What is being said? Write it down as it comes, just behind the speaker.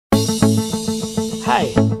Hi,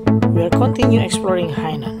 we are continuing exploring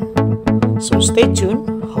Hainan, so stay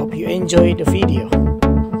tuned. Hope you enjoy the video.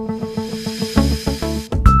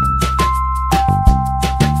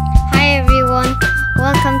 Hi everyone,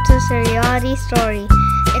 welcome to Sanya Story.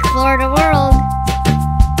 Explore the world.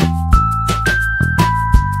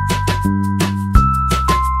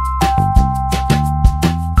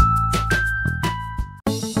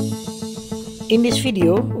 In this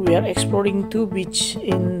video, we are exploring two beaches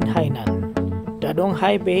in Hainan,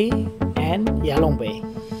 Hainan Bay and Yalong Bay.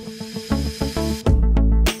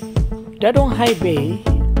 Hainan Bay,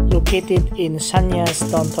 located in Sanya's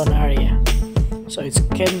downtown area, so it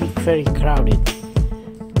can be very crowded.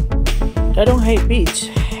 Hainan Beach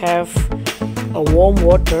have a warm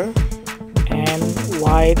water and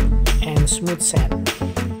wide and smooth sand.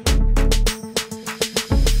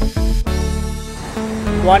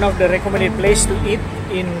 One of the recommended places to eat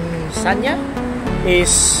in Sanya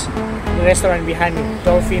is the restaurant behind me,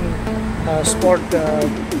 Dolphin Sport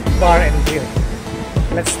Bar and Grill.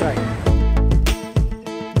 Let's try.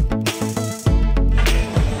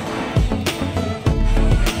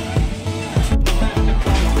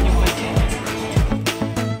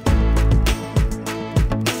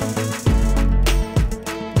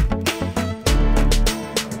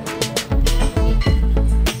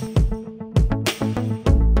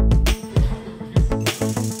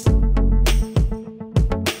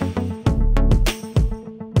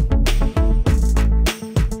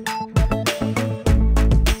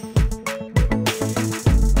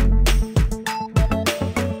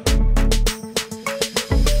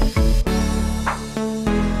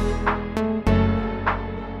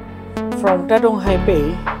 From Hainan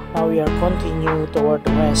Bay, now we are continuing toward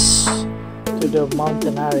the west to the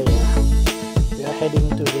mountain area. We are heading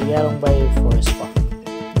to the Yalong Bay Forest Park.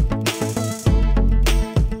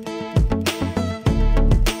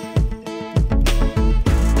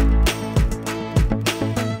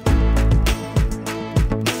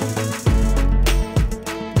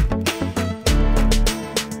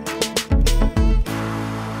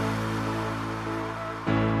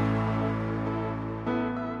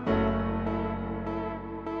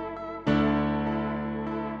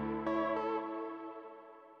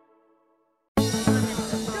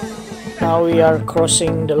 Now we are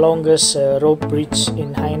crossing the longest rope bridge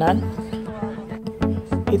in Hainan.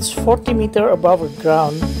 It's 40 meters above the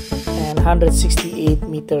ground and 168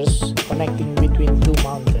 meters connecting between two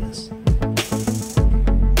mountains.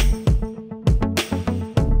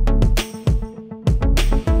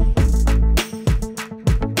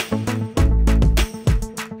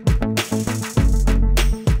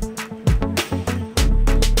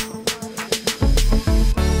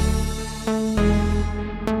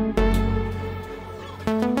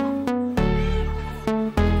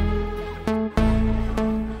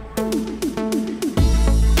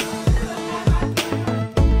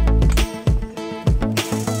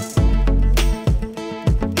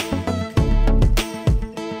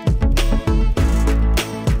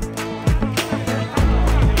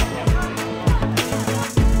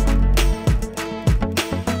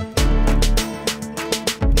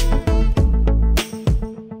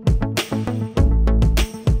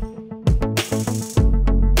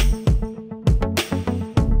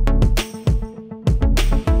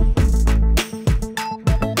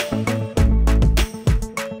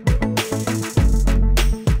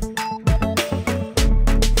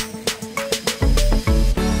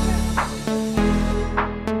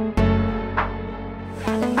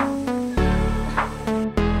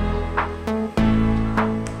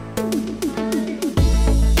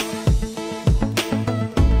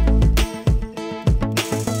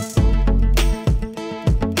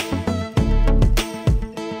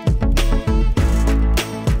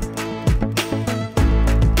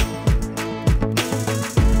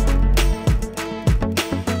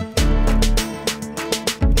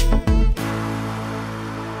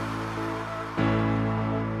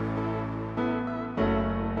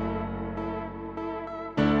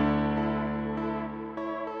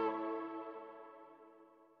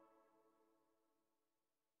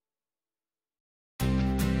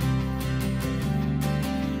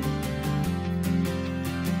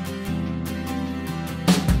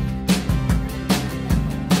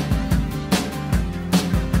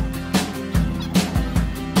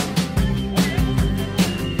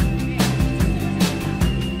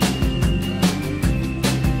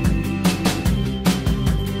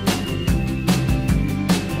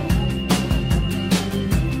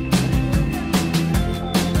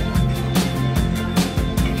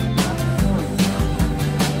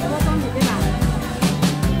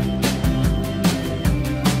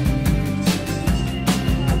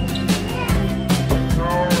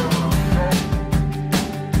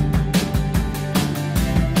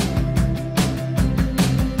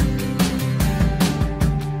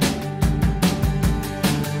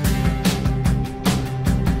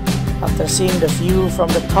 After seeing the view from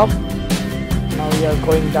the top, now we are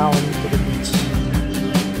going down to the beach.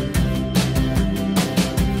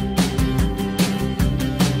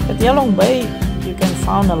 At Yalong Bay, you can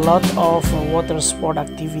find a lot of water sport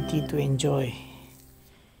activity to enjoy.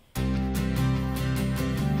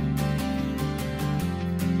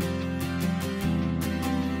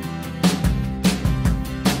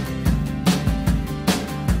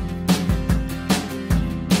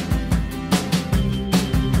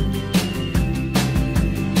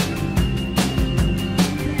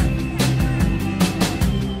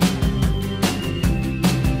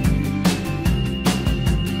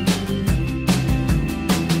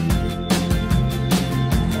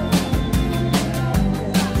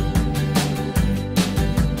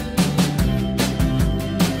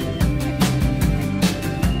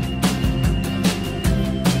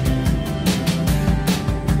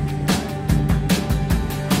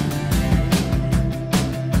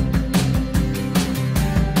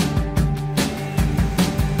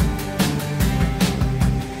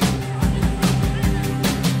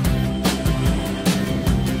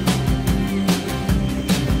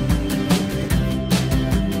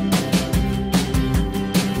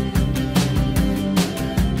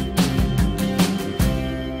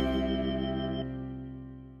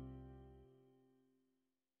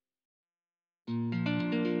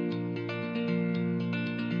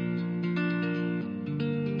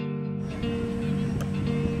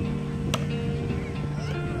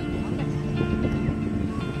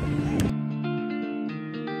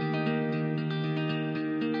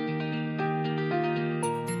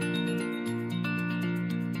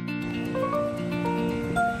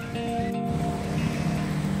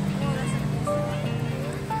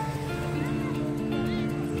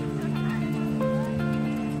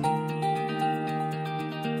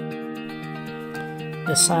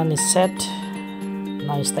 The sun is set.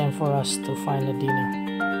 Now it's time for us to find a dinner.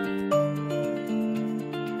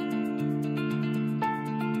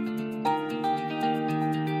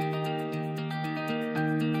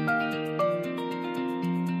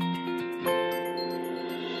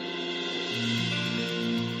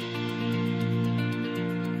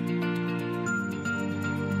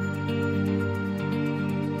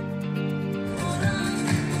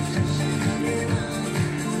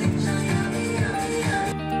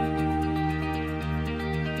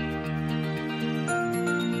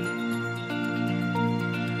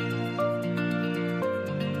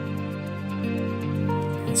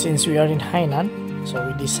 Since we are in Hainan, so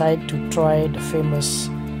we decide to try the famous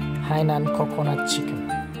Hainan coconut chicken.